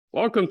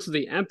Welcome to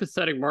the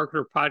Empathetic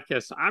Marketer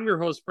Podcast. I'm your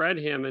host, Brad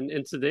Hammond,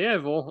 and today I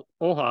have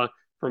Olha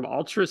from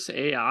Altris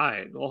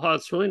AI. Olha,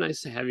 it's really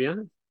nice to have you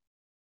on.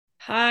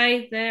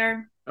 Hi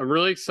there. I'm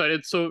really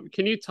excited. So,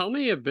 can you tell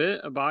me a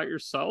bit about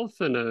yourself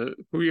and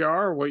who you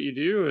are, what you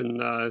do,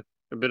 and a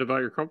bit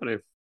about your company?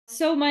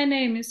 So my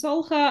name is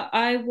Olha.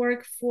 I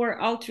work for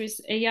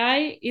Altris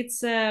AI.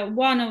 It's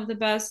one of the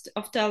best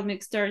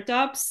ophthalmic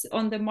startups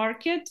on the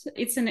market.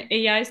 It's an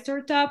AI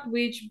startup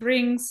which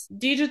brings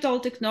digital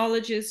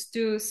technologies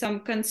to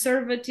some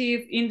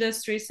conservative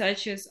industries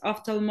such as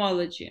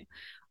ophthalmology.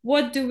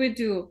 What do we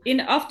do?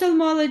 In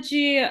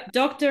ophthalmology,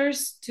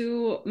 doctors,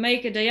 to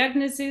make a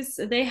diagnosis,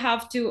 they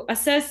have to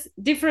assess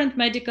different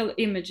medical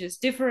images,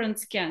 different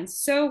scans.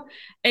 So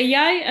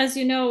AI, as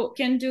you know,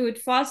 can do it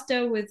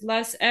faster with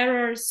less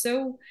errors.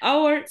 So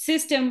our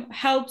system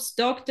helps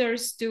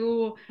doctors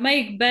to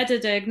make better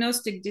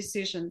diagnostic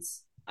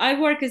decisions. I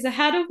work as a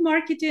head of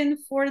marketing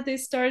for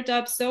this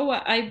startup. So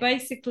I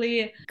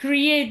basically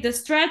create the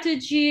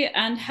strategy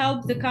and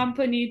help the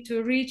company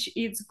to reach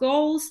its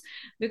goals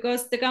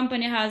because the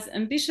company has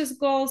ambitious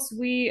goals.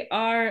 We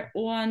are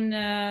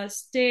on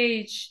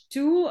stage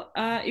two,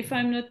 if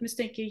I'm not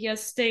mistaken,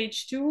 yes,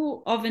 stage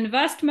two of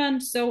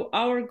investment. So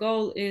our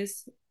goal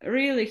is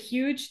really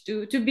huge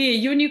to be a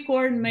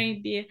unicorn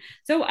maybe.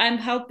 So I'm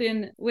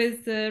helping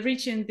with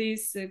reaching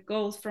these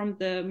goals from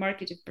the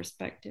marketing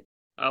perspective.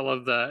 I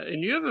love that.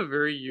 And you have a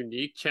very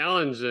unique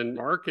challenge in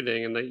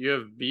marketing in that you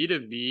have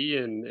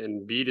B2B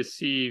and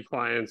B2C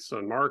clients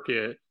on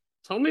market.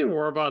 Tell me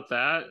more about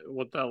that,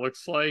 what that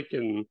looks like,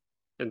 and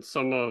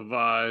some of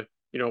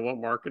what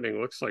marketing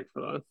looks like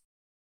for that.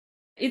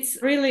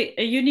 It's really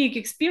a unique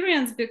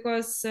experience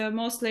because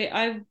mostly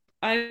I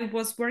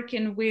was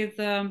working with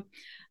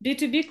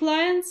B2B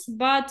clients,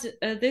 but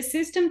the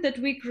system that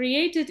we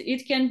created,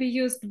 it can be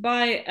used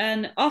by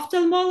an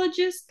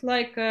ophthalmologist,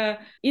 like an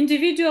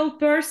individual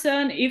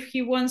person, if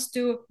he wants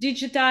to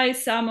digitize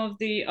some of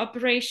the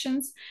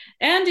operations.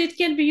 And it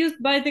can be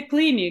used by the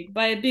clinic,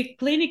 by a big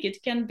clinic.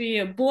 It can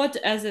be bought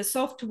as a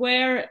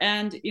software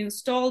and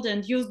installed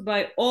and used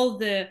by all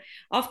the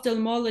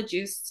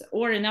ophthalmologists,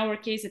 or in our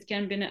case, it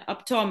can be an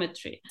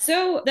optometry.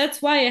 So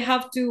that's why I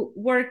have to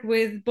work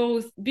with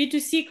both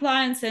B2C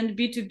clients and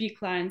B2B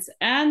clients.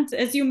 And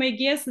as you may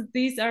guess,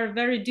 these are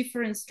very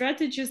different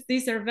strategies.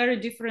 These are very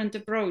different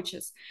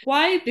approaches.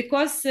 Why?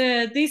 Because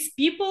these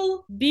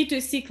people,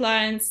 B2C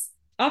clients,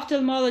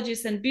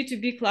 ophthalmologists, and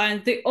B2B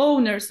clients, the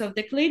owners of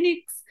the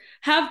clinics,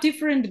 have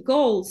different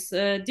goals,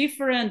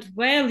 different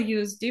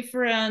values,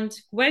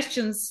 different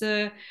questions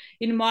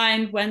in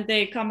mind when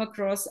they come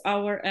across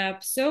our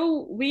app.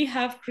 So we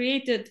have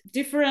created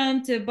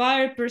different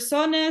buyer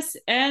personas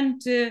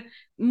and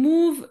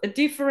move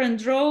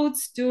different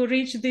roads to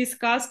reach these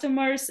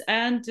customers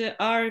and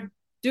are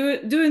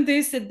doing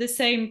this at the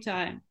same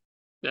time.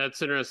 That's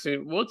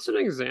interesting. What's an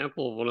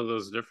example of one of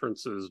those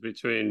differences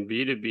between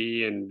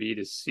B2B and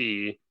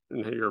B2C in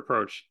your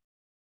approach?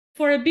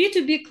 For a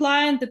B2B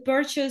client, the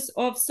purchase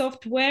of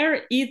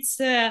software,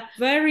 it's a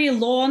very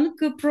long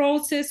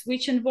process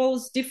which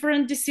involves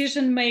different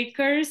decision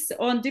makers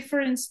on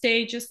different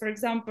stages. For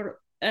example,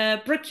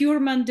 a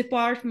procurement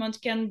department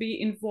can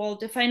be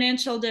involved, a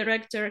financial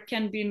director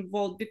can be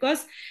involved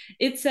because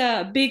it's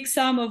a big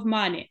sum of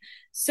money.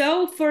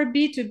 So for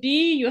B2B,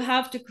 you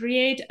have to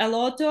create a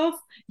lot of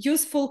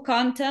useful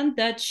content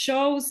that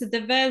shows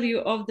the value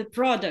of the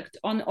product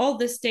on all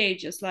the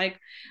stages, like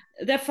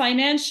the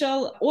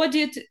financial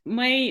audit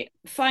may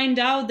find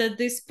out that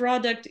this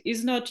product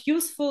is not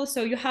useful.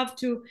 So you have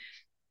to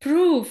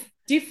prove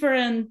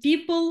different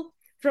people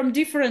from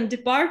different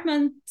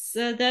departments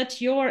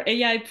that your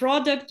AI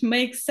product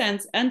makes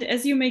sense. And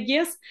as you may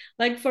guess,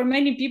 like for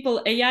many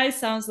people, AI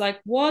sounds like,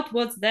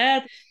 what's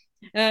that?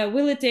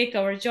 Will it take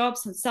our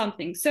jobs and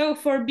something? So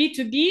for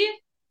B2B,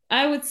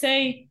 I would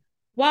say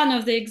one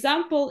of the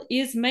example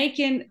is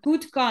making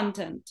good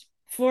content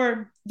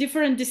for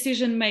different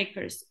decision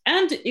makers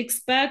and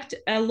expect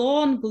a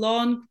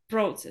long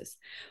process.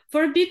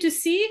 For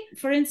B2C,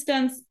 for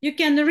instance, you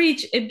can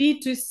reach a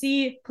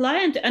B2C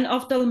client, an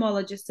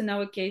ophthalmologist in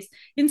our case,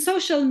 in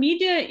social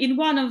media in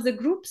one of the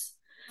groups,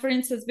 for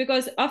instance,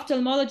 because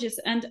ophthalmologists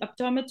and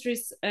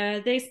optometrists,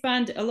 they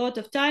spend a lot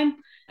of time,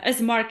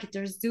 as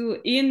marketers do,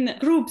 in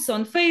groups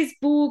on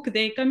Facebook,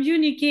 they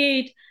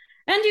communicate,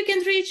 and you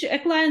can reach a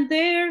client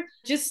there,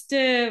 just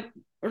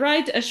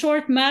write a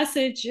short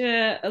message,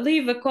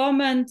 leave a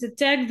comment,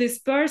 tag this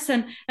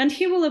person, and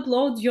he will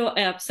upload your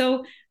app.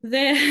 So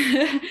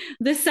the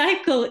the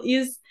cycle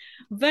is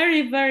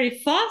very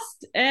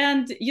fast,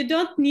 and you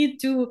don't need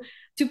to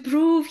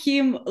prove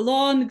him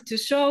long, to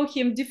show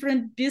him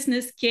different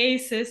business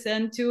cases,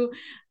 and to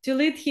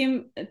lead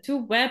him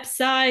to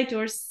website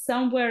or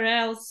somewhere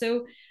else.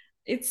 So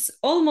it's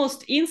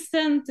almost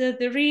instant.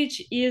 The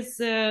reach is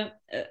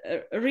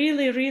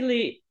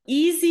really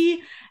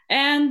easy,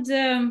 and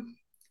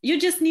you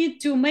just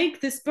need to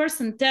make this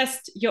person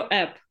test your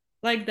app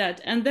like that,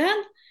 and then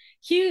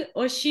he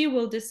or she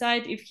will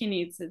decide if he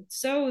needs it.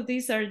 So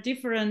these are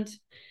different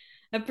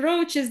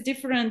approaches,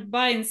 different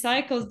buying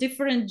cycles,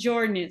 different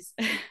journeys.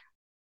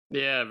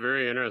 Yeah,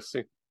 very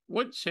interesting.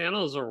 What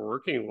channels are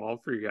working well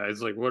for you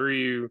guys? Like, what are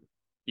you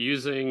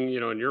using,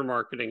 in your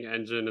marketing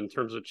engine in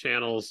terms of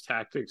channels,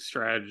 tactics,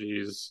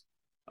 strategies,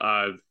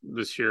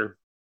 this year?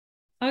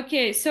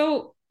 Okay,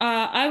 so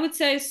I would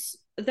say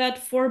that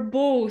for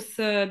both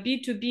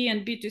B2B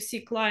and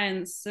B2C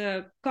clients,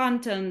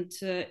 content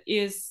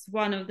is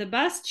one of the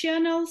best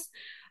channels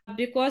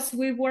because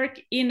we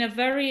work in a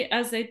very,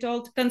 as I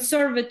told,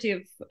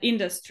 conservative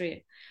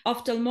industry.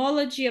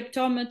 Ophthalmology,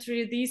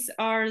 optometry, these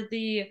are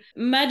the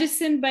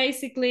medicine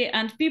basically,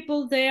 and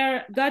people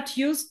there got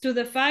used to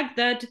the fact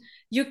that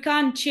you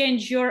can't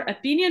change your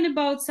opinion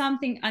about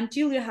something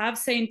until you have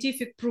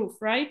scientific proof,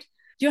 right?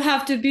 You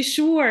have to be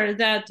sure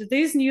that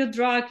this new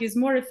drug is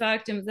more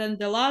effective than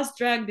the last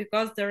drug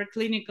because there are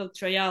clinical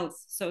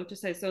trials, so to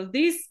say. So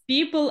these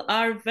people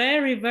are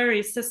very,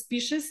 very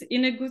suspicious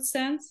in a good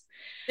sense.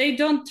 They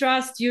don't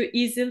trust you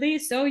easily,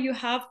 so you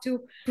have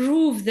to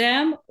prove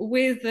them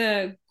with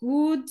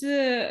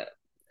good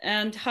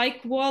and high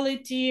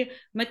quality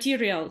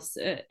materials.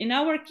 In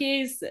our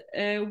case,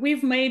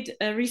 we've made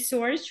a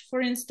research.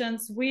 For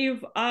instance,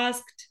 we've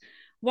asked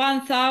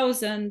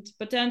 1,000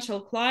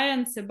 potential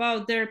clients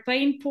about their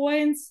pain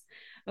points.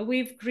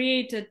 We've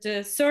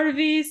created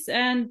surveys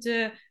and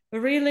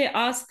really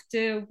asked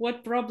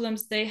what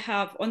problems they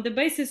have. On the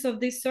basis of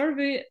this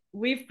survey,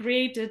 we've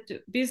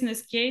created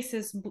business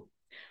cases,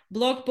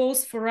 blog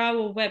posts for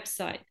our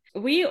website.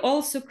 We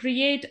also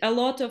create a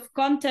lot of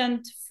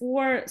content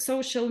for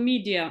social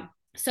media.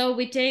 So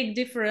we take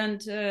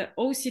different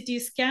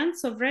OCT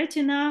scans of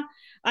retina,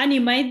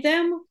 animate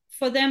them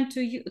for them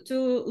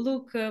to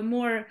look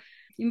more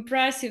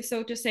impressive,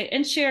 so to say,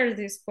 and share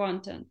this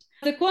content.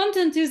 The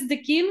content is the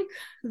king,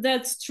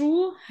 that's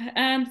true.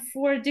 And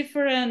for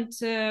different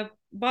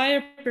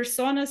buyer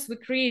personas, we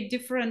create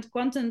different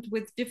content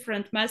with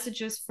different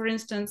messages. For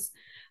instance,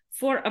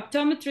 for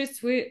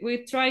optometrists,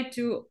 we try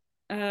to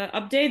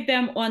update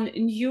them on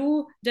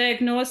new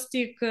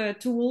diagnostic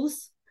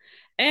tools.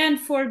 And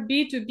for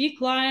B2B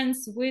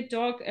clients, we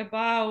talk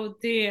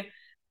about the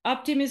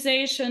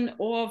optimization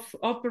of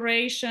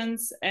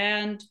operations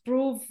and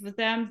prove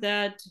them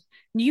that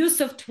new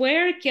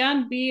software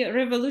can be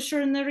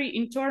revolutionary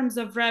in terms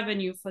of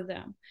revenue for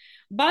them.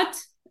 But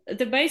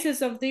the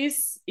basis of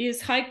this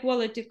is high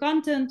quality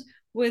content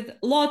with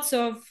lots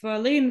of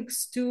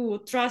links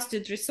to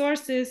trusted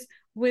resources,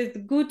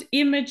 with good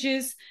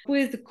images,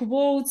 with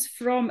quotes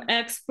from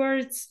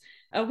experts,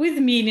 with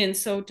meaning,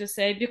 so to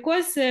say,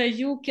 because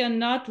you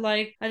cannot,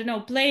 like, I don't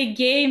know, play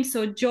games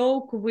or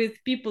joke with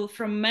people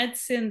from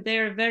medicine.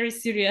 They're very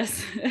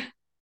serious.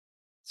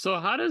 So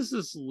how does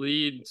this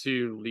lead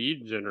to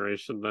lead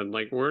generation then?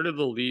 Like, where do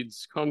the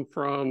leads come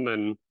from,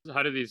 and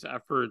how do these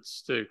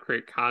efforts to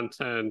create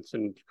content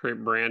and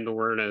create brand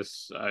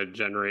awareness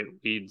generate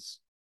leads?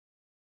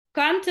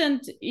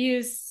 Content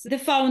is the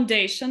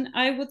foundation,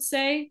 I would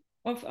say,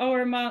 of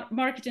our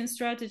marketing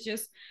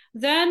strategies.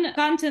 Then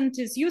content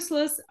is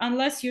useless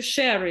unless you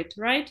share it,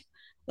 right?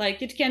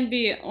 Like, it can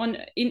be on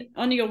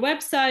your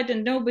website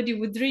and nobody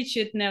would reach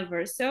it,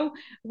 never. So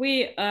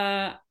we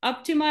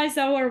optimize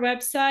our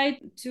website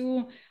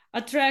to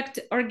attract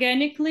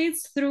organic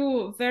leads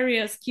through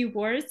various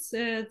keywords.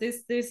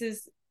 This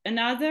is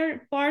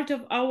another part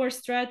of our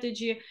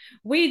strategy.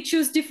 We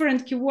choose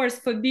different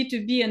keywords for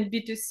B2B and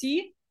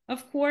B2C,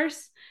 of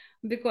course,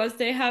 because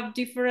they have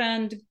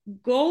different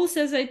goals,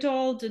 as I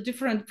told,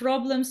 different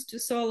problems to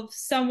solve.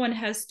 Someone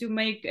has to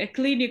make a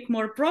clinic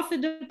more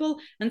profitable,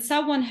 and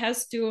someone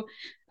has to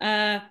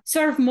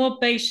serve more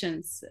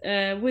patients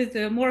with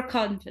more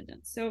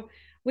confidence. So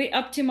we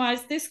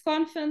optimize this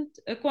content.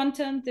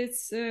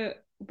 It's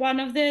one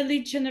of the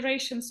lead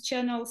generations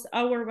channels,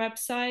 our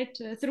website,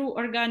 through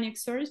organic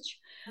search.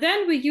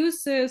 Then we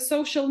use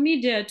social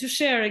media to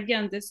share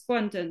again this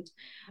content,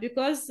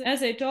 because,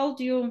 as I told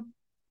you,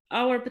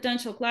 our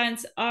potential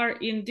clients are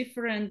in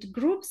different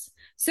groups.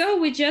 So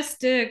we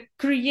just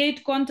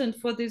create content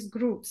for these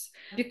groups,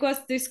 because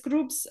these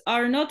groups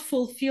are not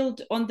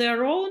fulfilled on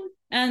their own.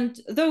 And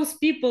those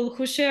people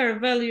who share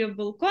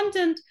valuable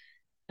content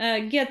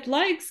get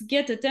likes,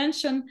 get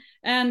attention,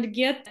 and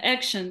get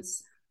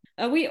actions.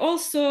 We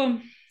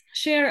also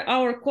share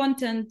our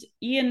content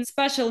in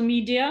special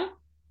media.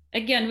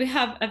 Again, we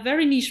have a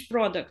very niche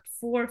product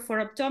for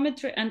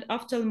optometry and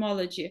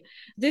ophthalmology.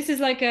 This is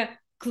like a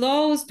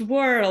closed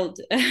world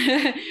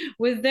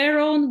with their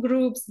own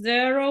groups,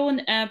 their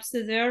own apps,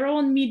 their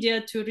own media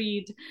to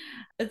read.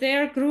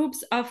 Their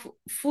groups are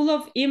full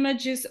of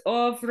images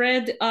of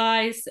red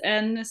eyes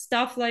and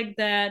stuff like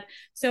that.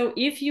 So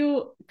if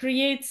you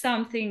create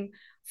something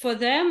for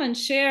them and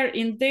share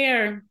in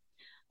their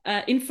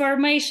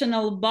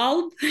informational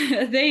bulb,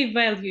 they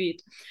value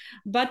it.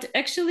 But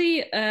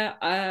actually,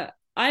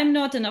 I'm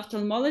not an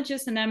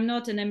ophthalmologist and I'm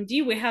not an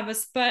MD. We have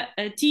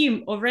a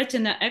team of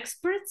retina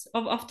experts,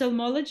 of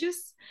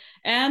ophthalmologists,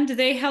 and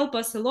they help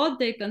us a lot.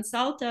 They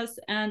consult us,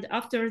 and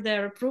after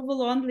their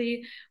approval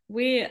only,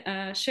 we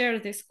share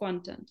this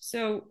content.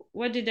 So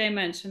what did I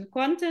mention?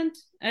 Content,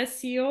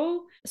 SEO,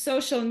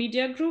 social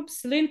media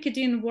groups.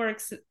 LinkedIn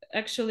works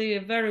actually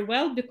very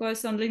well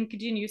because on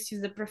LinkedIn you see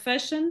the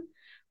profession,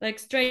 like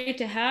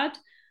straight ahead.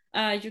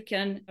 You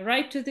can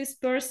write to this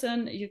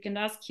person, you can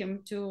ask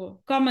him to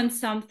comment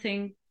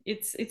something.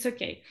 It's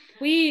okay.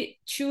 We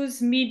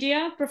choose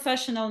media,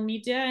 professional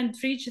media, and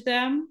reach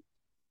them.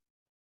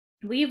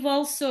 We've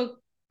also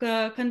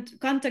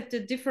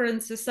contacted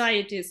different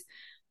societies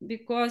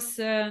because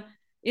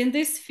in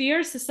this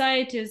sphere,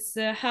 societies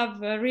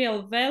have a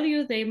real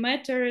value. They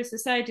matter.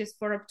 Societies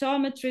for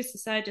optometry,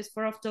 societies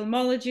for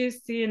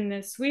ophthalmologists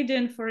in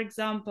Sweden, for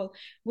example.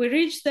 We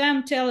reach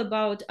them, tell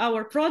about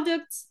our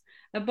products,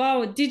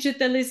 about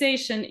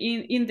digitalization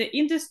in the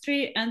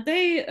industry, and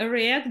they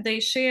react, they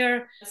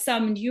share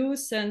some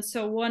news and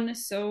so on.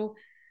 So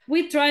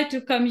we try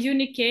to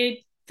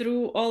communicate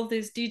through all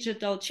these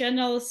digital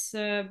channels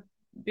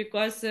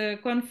because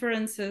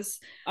conferences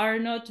are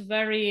not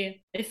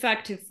very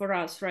effective for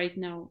us right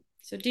now.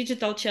 So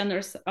digital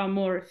channels are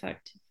more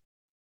effective.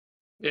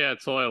 Yeah,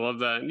 totally. I love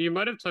that. And you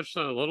might have touched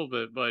on it a little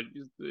bit, but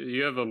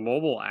you have a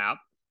mobile app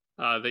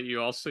that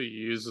you also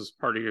use as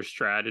part of your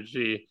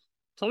strategy.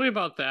 Tell me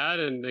about that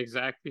and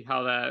exactly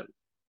how that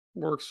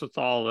works with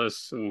all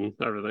this and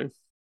everything.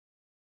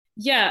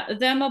 Yeah,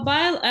 the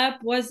mobile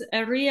app was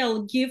a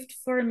real gift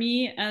for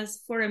me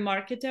as for a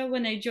marketer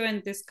when I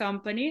joined this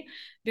company,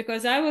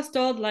 because I was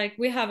told, like,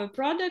 we have a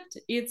product,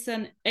 it's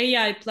an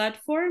AI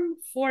platform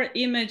for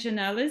image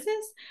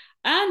analysis,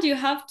 and you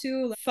have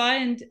to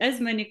find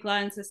as many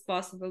clients as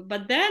possible.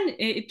 But then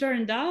it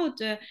turned out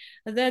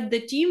that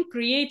the team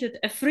created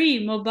a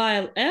free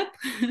mobile app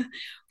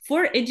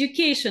for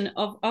education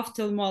of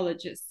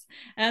ophthalmologists.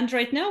 And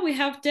right now we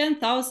have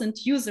 10,000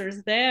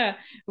 users there,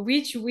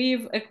 which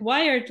we've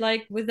acquired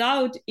like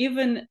without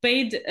even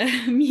paid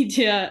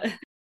media.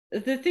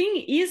 The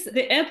thing is,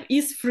 the app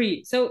is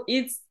free. So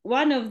it's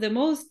one of the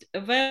most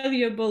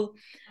valuable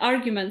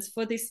arguments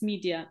for this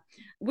media.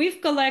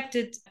 We've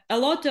collected a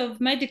lot of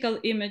medical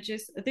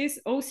images, these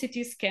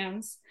OCT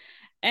scans,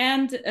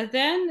 and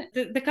then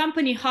the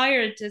company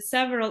hired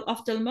several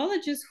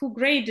ophthalmologists who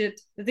graded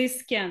these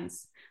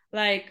scans.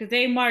 Like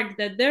they marked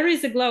that there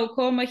is a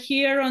glaucoma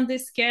here on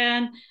this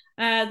scan,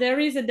 there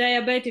is a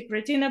diabetic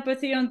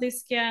retinopathy on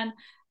this scan.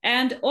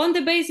 And on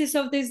the basis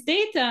of this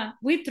data,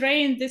 we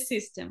trained the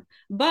system.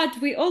 But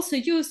we also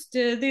used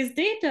this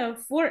data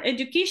for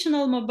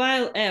educational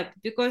mobile app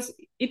because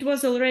it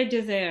was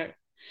already there.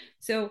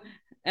 So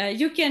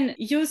you can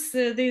use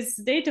this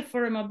data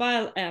for a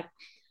mobile app.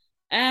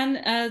 And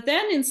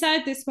then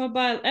inside this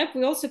mobile app,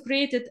 we also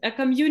created a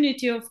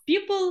community of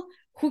people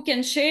who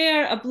can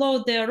share,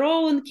 upload their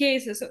own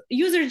cases,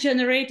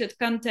 user-generated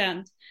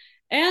content.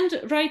 And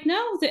right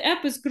now, the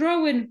app is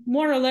growing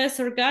more or less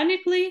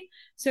organically.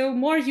 So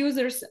more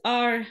users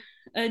are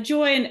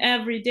join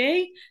every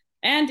day.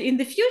 And in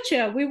the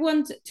future, we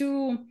want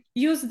to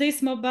use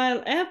this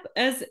mobile app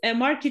as a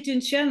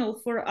marketing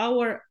channel for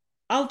our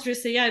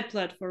Altris AI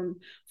platform,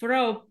 for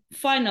our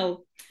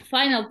final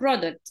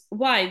product.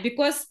 Why?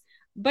 Because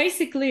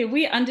basically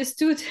we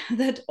understood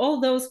that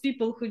all those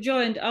people who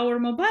joined our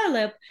mobile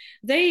app,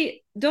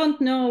 they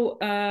don't know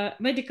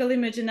medical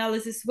image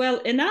analysis well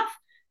enough.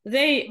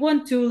 They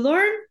want to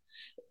learn,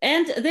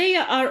 and they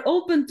are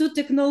open to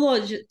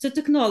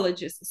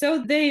technologies.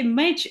 So they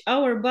match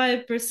our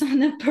buyer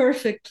persona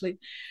perfectly.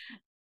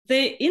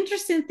 The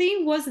interesting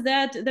thing was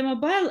that the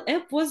mobile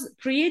app was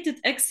created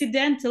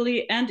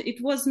accidentally, and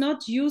it was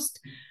not used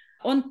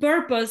on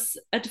purpose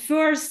at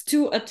first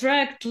to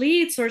attract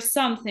leads or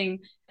something.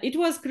 It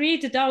was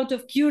created out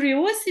of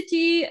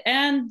curiosity,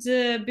 and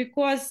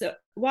because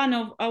one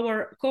of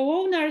our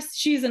co-owners,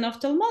 she's an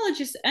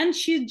ophthalmologist, and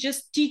she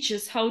just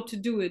teaches how to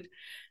do it.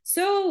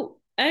 So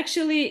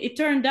actually, it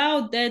turned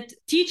out that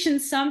teaching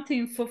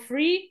something for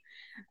free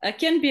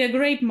can be a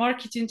great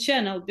marketing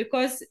channel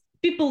because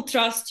people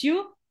trust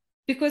you,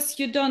 because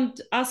you don't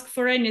ask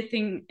for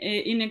anything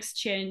in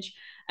exchange.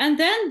 And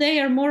then they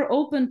are more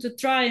open to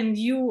trying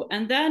you.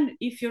 And then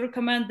if you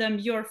recommend them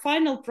your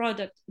final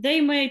product,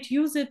 they might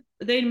use it,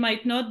 they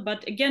might not.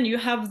 But again, you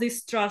have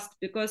this trust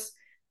because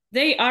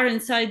they are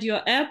inside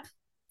your app,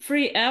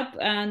 free app,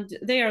 and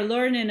they are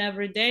learning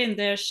every day and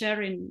they're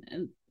sharing.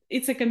 And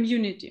it's a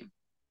community.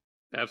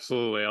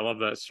 Absolutely. I love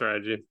that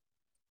strategy.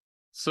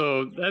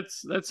 So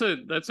that's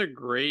a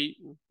great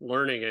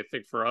learning, I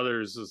think, for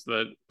others, is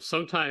that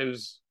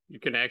sometimes you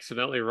can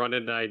accidentally run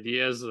into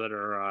ideas that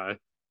are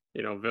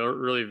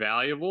really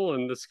valuable.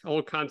 And this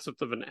whole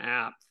concept of an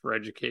app for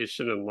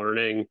education and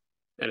learning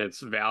and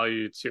its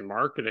value to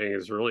marketing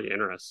is really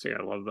interesting.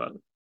 I love that.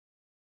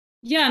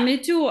 Yeah, me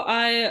too.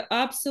 I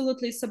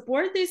absolutely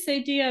support this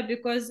idea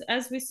because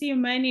as we see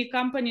many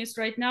companies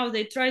right now,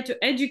 they try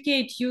to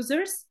educate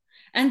users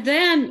And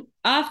then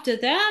after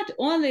that,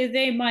 only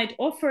they might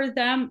offer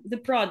them the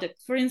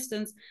product. For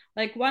instance,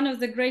 like one of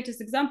the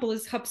greatest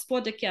examples is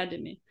HubSpot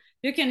Academy.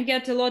 You can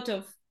get a lot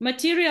of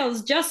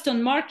materials just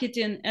on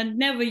marketing and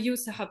never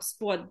use a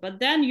HubSpot, but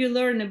then you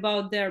learn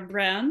about their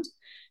brand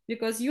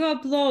because you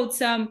upload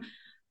some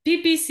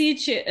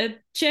PPC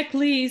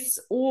checklists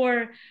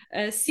or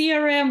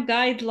CRM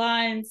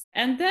guidelines,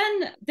 and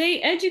then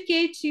they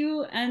educate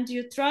you and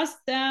you trust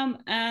them,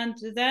 and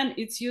then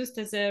it's used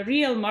as a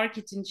real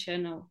marketing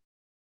channel.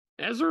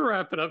 As we're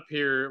wrapping up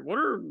here, what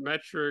are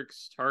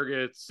metrics,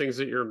 targets, things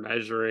that you're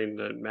measuring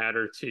that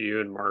matter to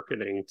you in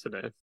marketing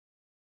today?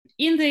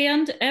 In the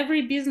end,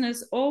 every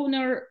business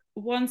owner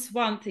wants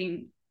one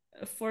thing: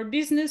 for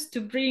business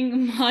to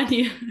bring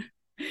money.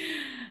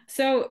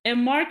 So a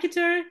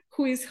marketer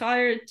who is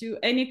hired to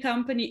any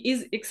company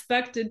is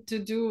expected to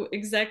do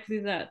exactly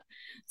that.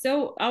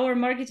 So our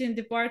marketing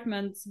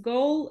department's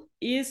goal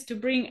is to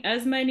bring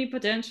as many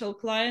potential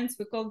clients,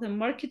 we call them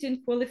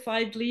marketing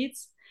qualified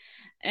leads,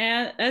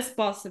 as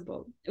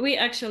possible. We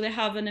actually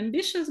have an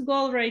ambitious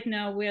goal right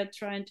now. We are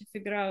trying to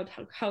figure out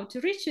how to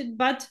reach it,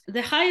 but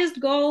the highest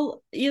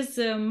goal is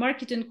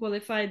marketing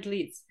qualified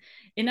leads.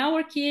 In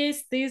our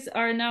case, these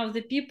are now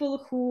the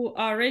people who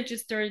are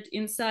registered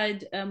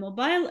inside a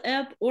mobile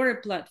app or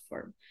a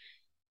platform.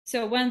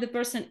 So when the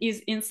person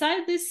is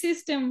inside this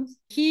system,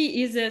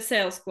 he is a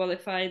sales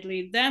qualified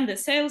lead. Then the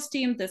sales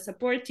team, the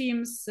support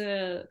teams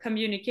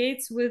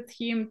communicates with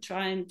him,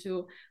 trying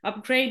to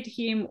upgrade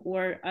him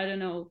or, I don't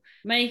know,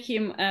 make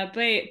him a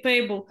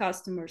payable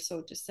customer,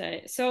 so to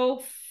say.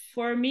 So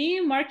for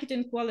me,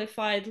 marketing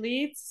qualified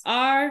leads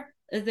are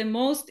the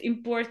most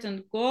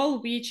important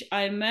goal, which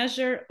I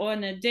measure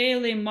on a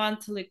daily,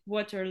 monthly,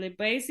 quarterly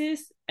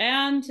basis.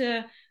 And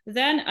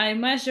then I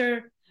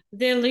measure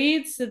the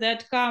leads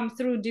that come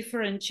through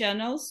different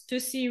channels to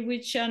see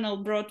which channel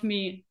brought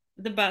me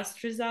the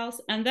best results.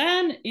 And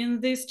then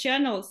in these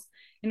channels,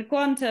 in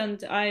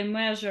content, I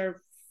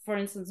measure, for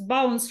instance,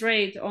 bounce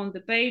rate on the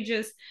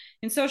pages.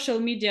 In social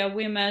media,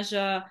 we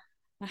measure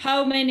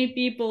how many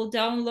people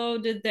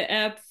downloaded the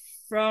app,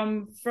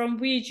 from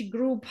which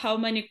group, how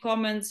many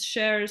comments,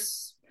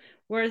 shares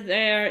were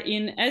there.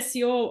 In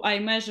SEO, I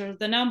measure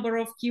the number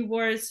of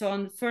keywords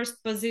on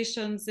first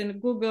positions in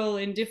Google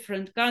in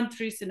different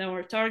countries, in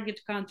our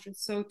target countries,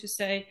 so to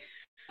say.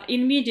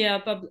 In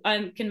media,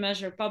 I can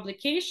measure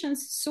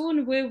publications.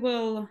 Soon we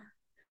will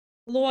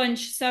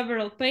launch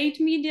several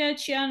paid media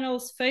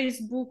channels,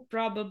 Facebook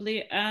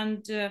probably,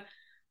 and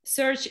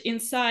search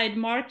inside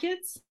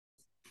markets.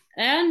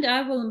 And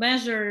I will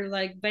measure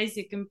like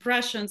basic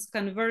impressions,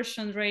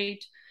 conversion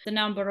rate, the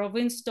number of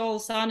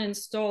installs,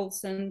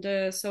 uninstalls,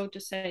 and so to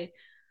say.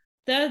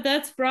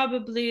 That's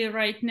probably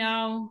right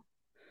now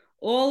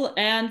all.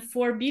 And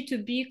for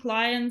B2B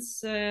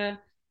clients,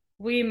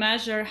 we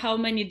measure how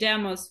many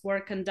demos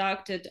were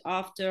conducted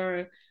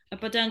after a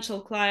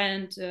potential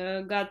client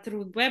got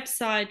through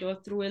website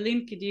or through a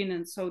LinkedIn,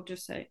 and so to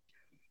say.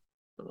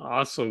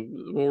 Awesome.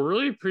 Well,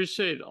 really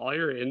appreciate all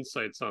your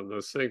insights on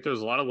this. I think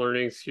there's a lot of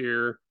learnings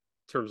here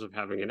in terms of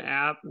having an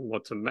app and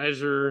what to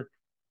measure,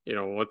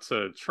 what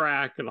to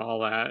track and all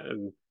that.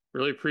 And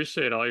really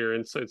appreciate all your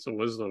insights and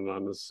wisdom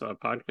on this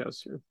podcast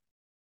here.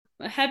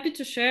 Happy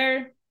to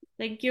share.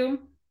 Thank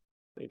you.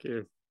 Thank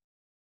you.